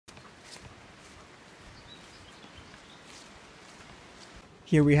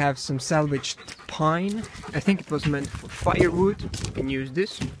Here we have some salvaged pine. I think it was meant for firewood. You can use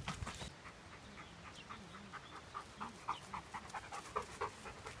this.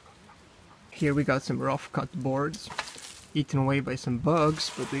 Here we got some rough cut boards, eaten away by some bugs,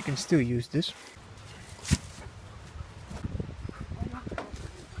 but we can still use this.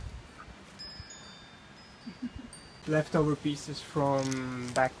 Leftover pieces from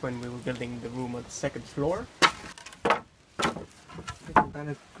back when we were building the room on the second floor. I'm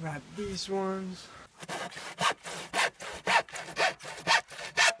gonna grab these ones.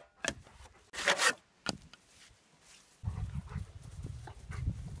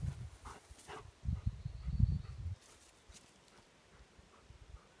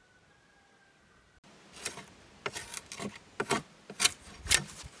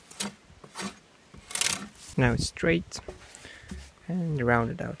 Now it's straight and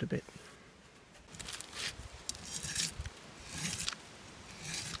round it out a bit.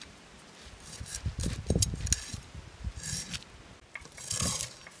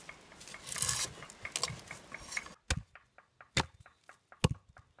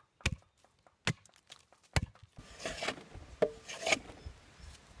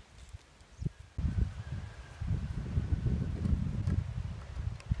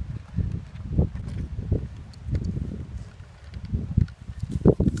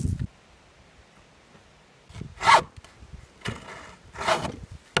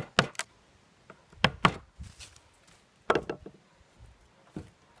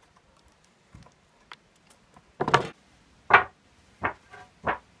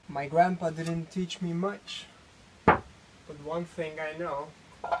 My grandpa didn't teach me much, but one thing I know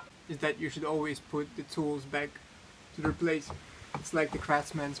is that you should always put the tools back to their place. It's like the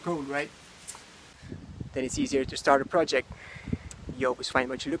craftsman's code, right? Then it's easier to start a project. You always find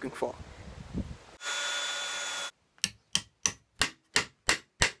what you're looking for.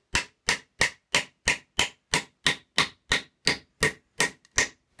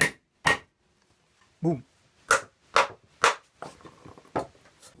 Boom.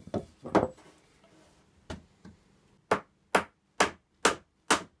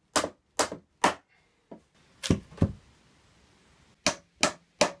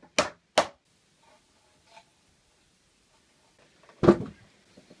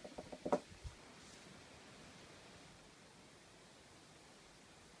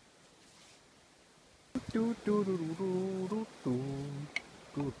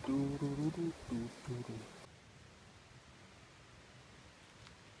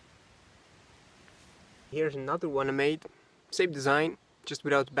 Here's another one I made. Same design, just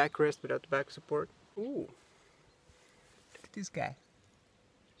without the backrest, without the back support. Ooh, look at this guy.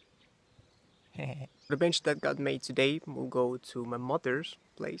 The bench that got made today will go to my mother's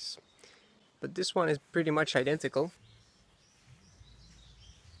place, but this one is pretty much identical.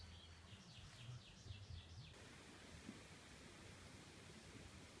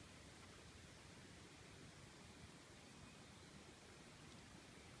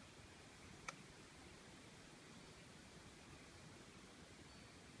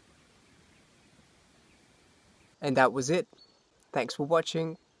 And that was it. Thanks for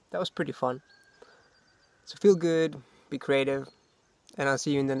watching. That was pretty fun. So feel good, be creative, and I'll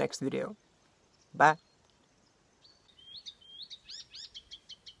see you in the next video. Bye.